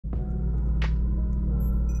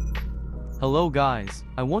Hello guys,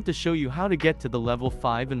 I want to show you how to get to the level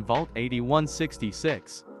 5 in Vault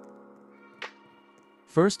 8166.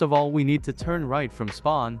 First of all, we need to turn right from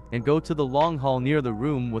spawn and go to the long hall near the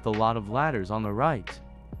room with a lot of ladders on the right.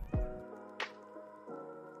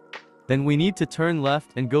 Then we need to turn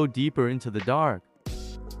left and go deeper into the dark.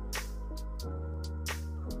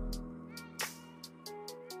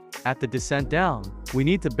 At the descent down, we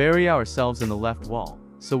need to bury ourselves in the left wall,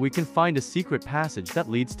 so we can find a secret passage that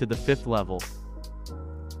leads to the 5th level.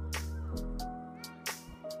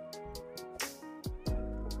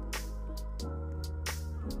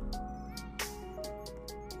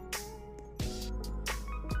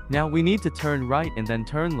 Now we need to turn right and then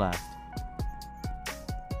turn left.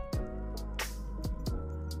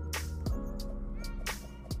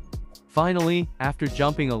 Finally, after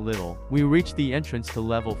jumping a little, we reach the entrance to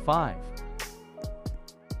level 5.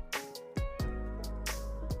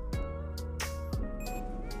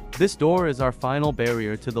 This door is our final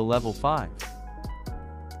barrier to the level 5.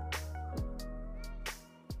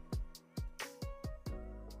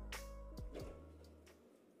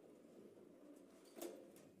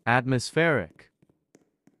 Atmospheric.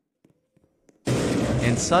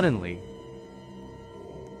 And suddenly.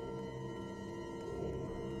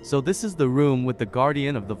 So this is the room with the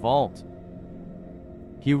guardian of the vault.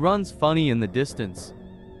 He runs funny in the distance.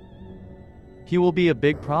 He will be a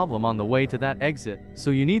big problem on the way to that exit,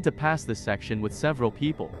 so you need to pass this section with several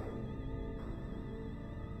people.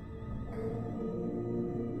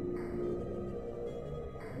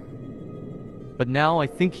 But now I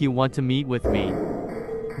think he wants to meet with me.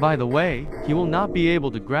 By the way, he will not be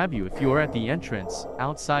able to grab you if you are at the entrance,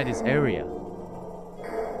 outside his area.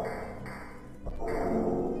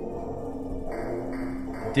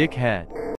 Dickhead.